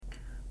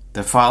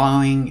The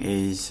following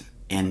is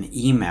an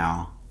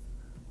email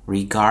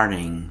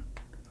regarding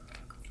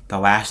the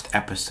last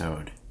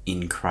episode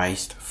in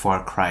Christ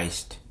for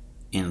Christ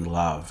in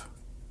Love.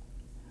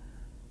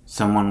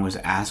 Someone was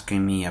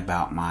asking me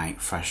about my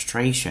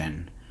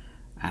frustration,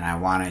 and I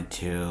wanted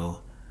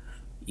to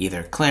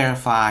either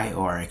clarify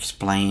or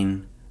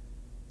explain,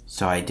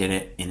 so I did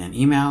it in an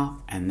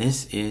email, and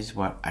this is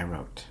what I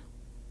wrote.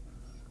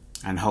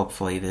 And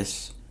hopefully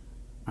this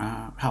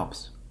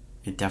helps.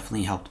 It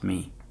definitely helped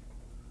me.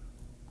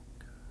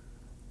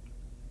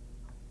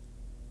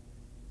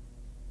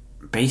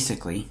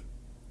 Basically,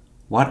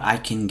 what I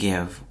can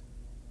give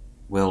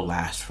will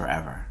last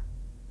forever.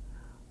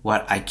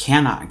 What I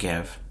cannot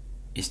give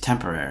is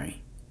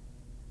temporary.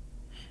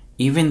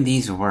 Even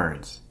these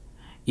words,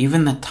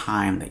 even the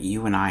time that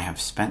you and I have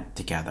spent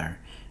together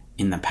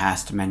in the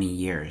past many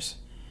years,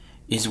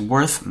 is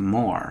worth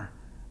more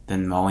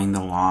than mowing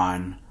the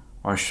lawn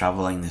or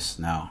shoveling the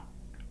snow.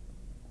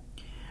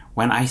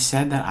 When I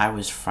said that I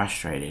was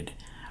frustrated,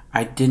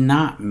 I did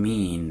not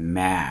mean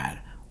mad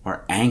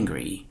or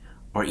angry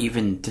or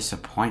even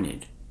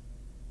disappointed.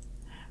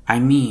 I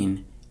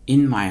mean,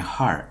 in my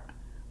heart,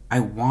 I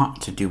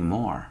want to do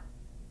more.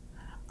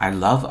 I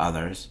love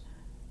others,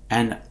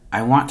 and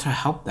I want to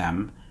help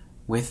them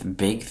with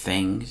big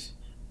things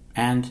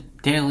and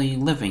daily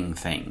living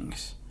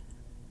things.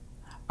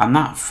 I'm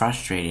not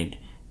frustrated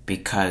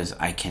because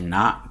I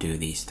cannot do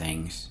these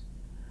things.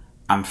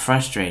 I'm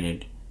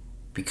frustrated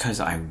because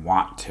I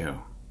want to.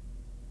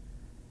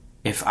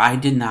 If I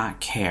did not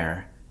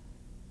care,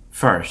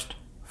 first,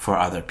 for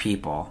other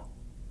people,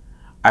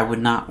 I would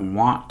not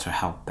want to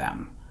help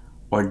them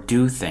or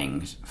do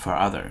things for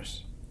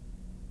others.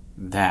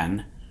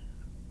 Then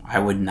I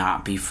would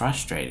not be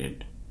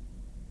frustrated.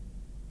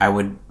 I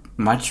would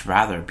much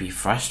rather be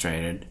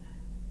frustrated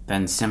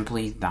than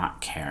simply not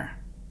care.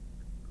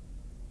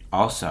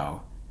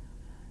 Also,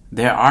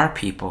 there are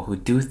people who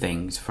do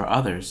things for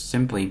others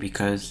simply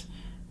because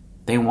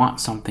they want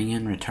something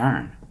in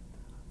return,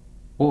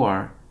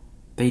 or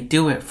they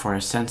do it for a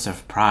sense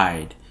of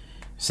pride,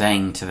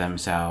 saying to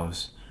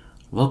themselves,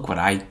 "Look what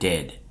I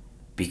did,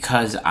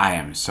 because I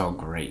am so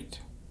great."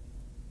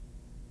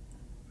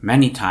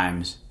 Many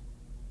times,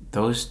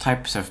 those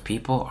types of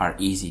people are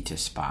easy to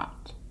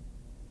spot.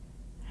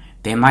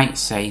 They might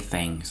say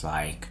things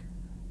like,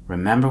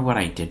 "Remember what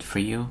I did for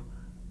you?"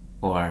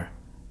 or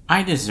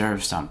 "I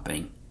deserve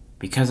something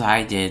because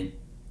I did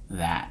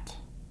that."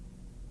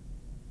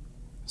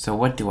 So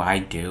what do?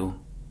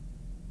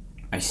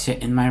 I sit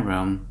in my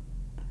room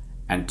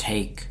and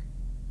take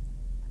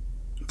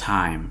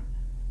time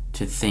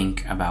to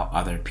think about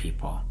other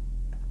people.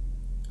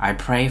 I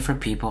pray for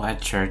people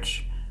at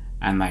church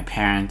and my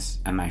parents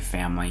and my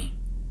family.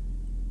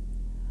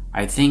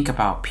 I think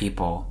about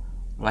people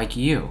like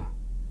you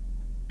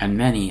and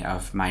many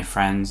of my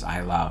friends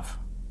I love.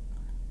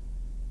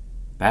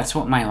 That's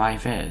what my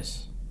life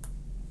is.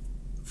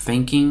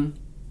 Thinking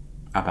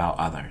about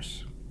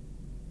others.